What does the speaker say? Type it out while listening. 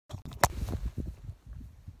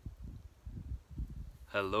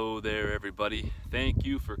Hello there everybody. Thank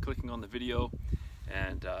you for clicking on the video,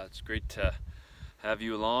 and it's great to have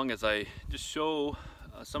you along as I just show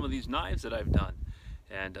some of these knives that I've done.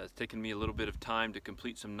 And it's taken me a little bit of time to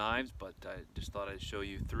complete some knives, but I just thought I'd show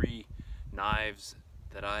you 3 knives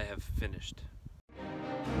that I have finished.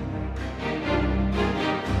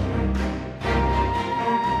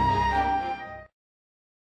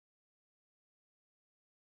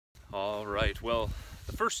 All right, well,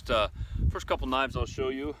 the first couple knives I'll show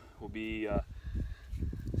you will be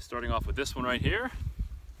starting off with this one right here.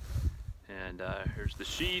 And here's the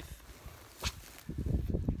sheath. As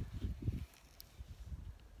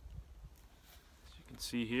you can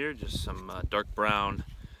see here, just some dark brown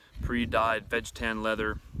pre-dyed veg tan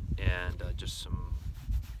leather and just some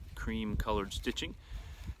cream colored stitching.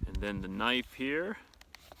 And then the knife here.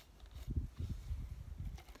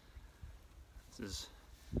 This is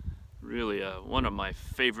really one of my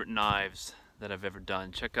favorite knives that I've ever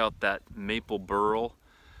done. Check out that maple burl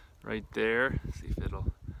right there. See if it'll,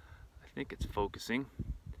 I think it's focusing.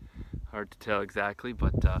 Hard to tell exactly,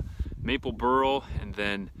 but maple burl, and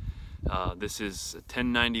then this is a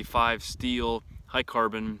 1095 steel, high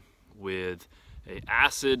carbon with a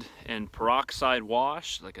acid and peroxide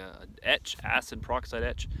wash, like a etch, acid peroxide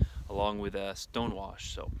etch, along with a stone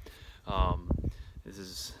wash. So this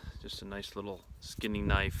is just a nice little skinning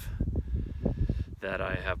knife that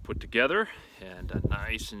I have put together, and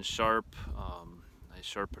nice and sharp. I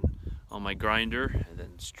sharpen on my grinder and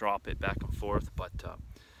then strop it back and forth. But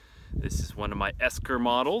this is one of my Esker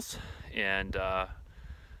models, and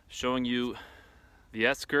showing you the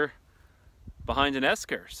Esker behind an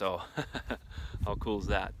Esker. So how cool is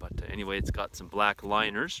that? But anyway, it's got some black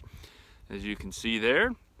liners, as you can see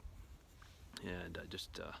there, and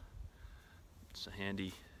just it's a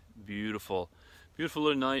handy, beautiful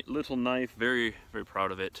little knife. Very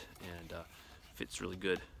proud of it, and fits really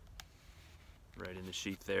good right in the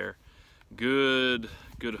sheath there. Good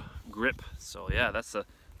grip. So yeah, that's the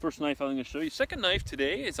first knife I'm going to show you. Second knife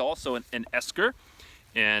today is also an Esker,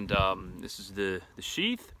 and this is the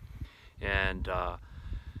sheath, and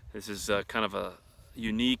this is kind of a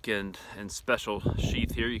unique and special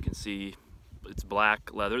sheath here. You can see it's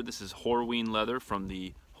black leather. This is Horween leather from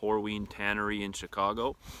the Horween Tannery in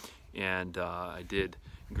Chicago, and I did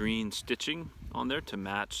green stitching on there to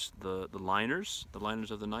match the liners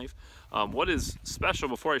of the knife. What is special,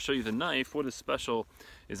 before I show you the knife, what is special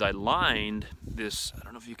is I lined this, I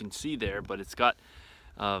don't know if you can see there, but it's got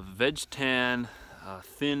veg tan,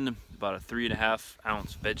 thin, about a 3.5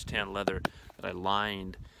 ounce veg tan leather that I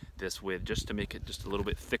lined this with, just to make it just a little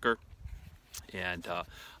bit thicker. And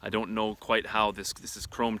I don't know quite how this is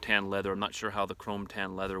chrome tan leather. I'm not sure how the chrome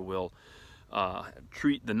tan leather will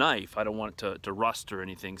treat the knife. I don't want it to rust or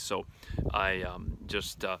anything, so I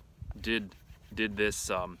just did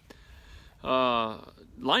this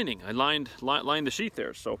lining. I lined the sheath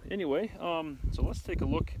there. So anyway, so let's take a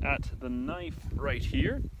look at the knife right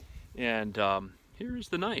here, and here is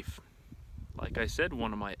the knife. Like I said,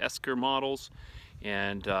 one of my Esker models,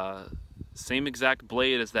 and same exact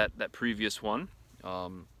blade as that previous one,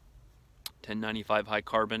 1095 high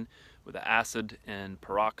carbon with an acid and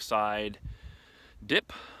peroxide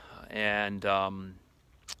dip, and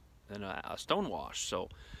then a stone wash. So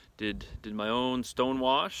did my own stone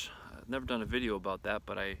wash. I've never done a video about that,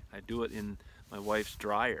 but I do it in my wife's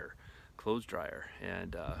dryer, clothes dryer,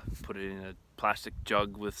 and put it in a plastic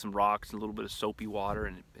jug with some rocks and a little bit of soapy water,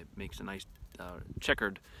 and it makes a nice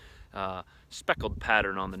checkered speckled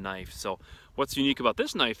pattern on the knife. So what's unique about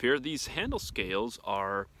this knife here, these handle scales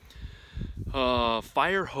are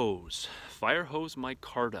fire hose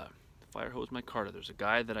micarta. There's a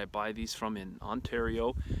guy that I buy these from in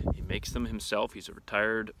Ontario. He makes them himself. He's a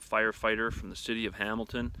retired firefighter from the city of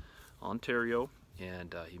Hamilton, Ontario,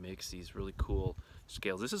 and he makes these really cool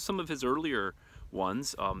scales. This is some of his earlier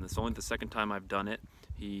ones. It's only the second time I've done it.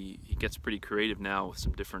 He gets pretty creative now with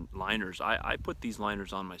some different liners. I put these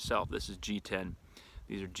liners on myself. This is G10.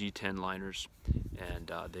 These are G10 liners,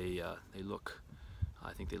 and they look,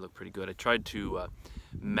 I think they look pretty good. I tried to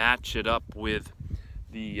match it up with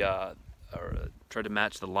the try to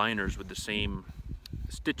match the liners with the same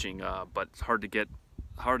stitching, but it's hard to get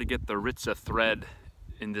the Ritza thread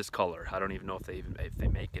in this color. I don't even know if they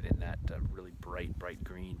make it in that really bright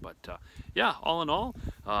green. But yeah, all in all,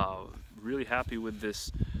 really happy with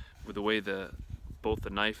the way both the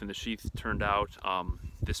knife and the sheath turned out.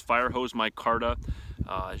 This fire hose micarta,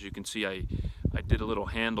 as you can see, I did a little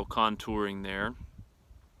handle contouring there,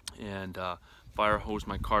 and fire hose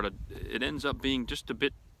micarta, it ends up being just a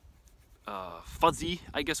bit fuzzy,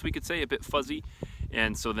 I guess we could say, a bit fuzzy,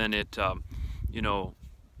 and so then it you know,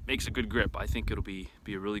 makes a good grip. I think it'll be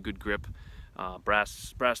a really good grip.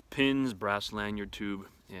 Brass pins, brass lanyard tube,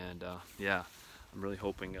 and yeah, I'm really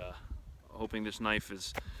hoping this knife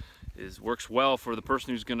works well for the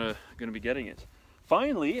person who's gonna be getting it.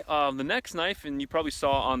 Finally, the next knife, and you probably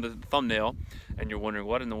saw on the thumbnail, and you're wondering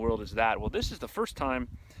what in the world is that? Well, this is the first time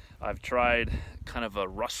I've tried kind of a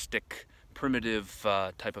rustic, primitive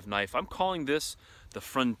type of knife. I'm calling this the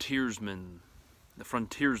frontiersman's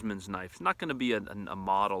knife. It's not going to be a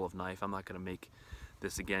model of knife. I'm not going to make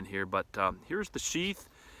this again here, but here's the sheath,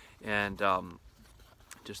 and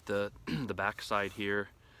just the back side here,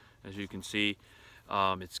 as you can see.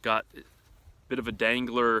 It's got a bit of a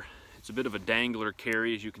dangler. It's a bit of a dangler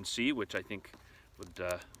carry, as you can see, which I think would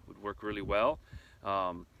work really well.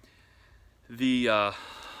 The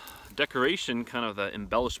decoration, kind of the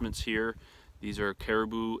embellishments here, these are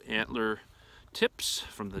caribou antler tips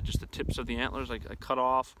from just the tips of the antlers I cut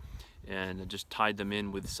off, and just tied them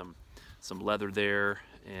in with some leather there,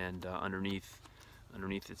 and underneath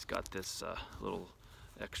it's got this little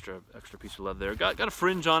extra piece of leather there. Got a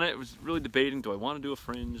fringe on it. I was really debating, do I want to do a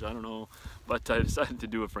fringe? I don't know, but I decided to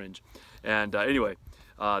do a fringe. And anyway,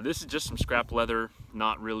 this is just some scrap leather,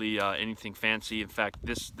 not really anything fancy. In fact,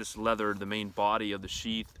 this leather, the main body of the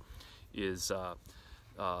sheath, is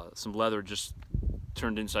some leather just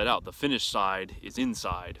turned inside out. The finished side is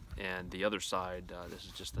inside, and the other side, this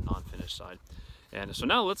is just the non-finished side. And so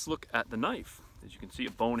now let's look at the knife. As you can see,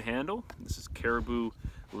 a bone handle. This is caribou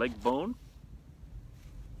leg bone.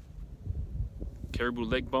 Caribou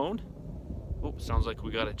leg bone. Oh, sounds like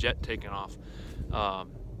we got a jet taking off.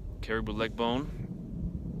 Caribou leg bone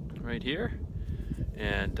right here.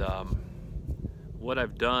 And what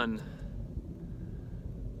I've done,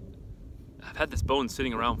 I've had this bone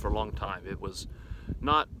sitting around for a long time. It was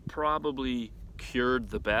not probably cured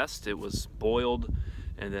the best. It was boiled,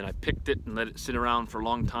 and then I picked it and let it sit around for a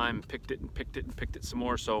long time, picked it and picked it and picked it some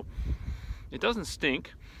more. So it doesn't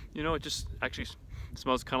stink, you know, it just actually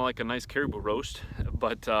smells kind of like a nice caribou roast.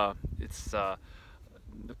 But it's of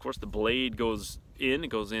course the blade goes in,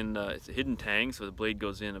 it's a hidden tang, so the blade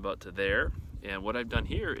goes in about to there. And what I've done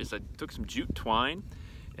here is I took some jute twine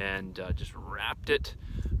and just wrapped it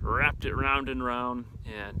round and round,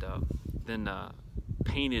 and then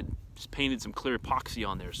painted some clear epoxy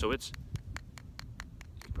on there. So it's,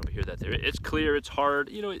 you can probably hear that there, it's clear, it's hard,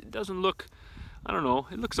 you know, it doesn't look, I don't know,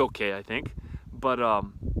 it looks okay, I think, but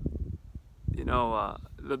you know,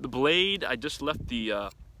 the blade, I just left the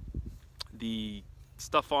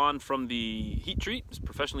stuff on from the heat treat. It's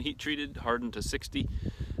professionally heat treated, hardened to 60,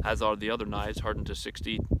 as are the other knives, hardened to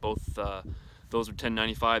 60. Both those are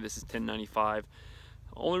 1095, this is 1095.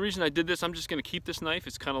 Only reason I did this, I'm just going to keep this knife.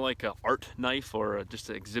 It's kind of like an art knife, or just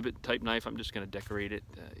an exhibit type knife. I'm just going to decorate it,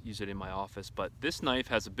 use it in my office. But this knife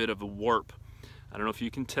has a bit of a warp. I don't know if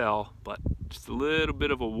you can tell, but just a little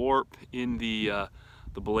bit of a warp in the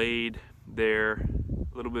blade there,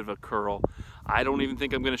 a little bit of a curl. I don't even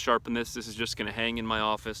think I'm going to sharpen this. This is just going to hang in my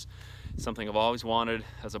office. It's something I've always wanted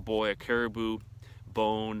as a boy, a caribou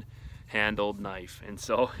bone handled knife. And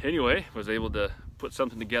so anyway, was able to put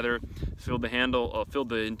something together, filled the handle, filled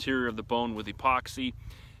the interior of the bone with epoxy,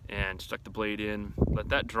 and stuck the blade in, let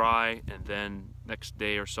that dry, and then next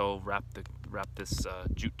day or so wrap this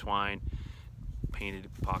jute twine, painted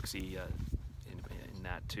epoxy in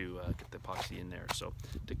that to get the epoxy in there, so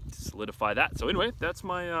to solidify that. So anyway, that's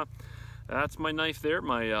my knife there,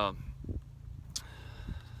 my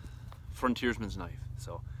frontiersman's knife.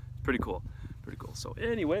 So pretty cool, pretty cool. So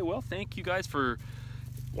anyway, well, thank you guys for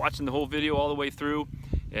watching the whole video all the way through,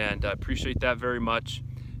 and I appreciate that very much.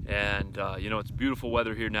 And you know, it's beautiful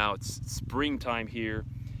weather here now. It's springtime here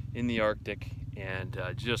in the Arctic, and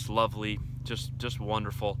just lovely, just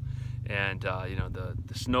wonderful. And you know,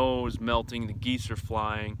 the snow is melting, the geese are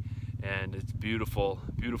flying, and it's beautiful,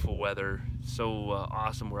 beautiful weather. So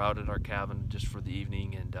awesome. We're out at our cabin just for the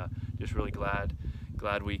evening, and just really glad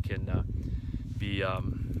we can be. Oh,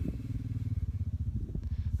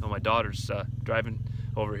 my daughter's driving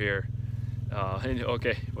over here.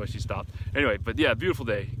 Okay, well, she stopped. Anyway, but yeah, beautiful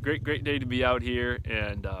day. Great day to be out here,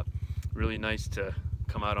 and really nice to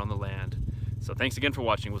come out on the land. So thanks again for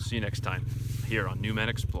watching. We'll see you next time here on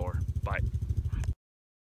Numanxplore. Bye.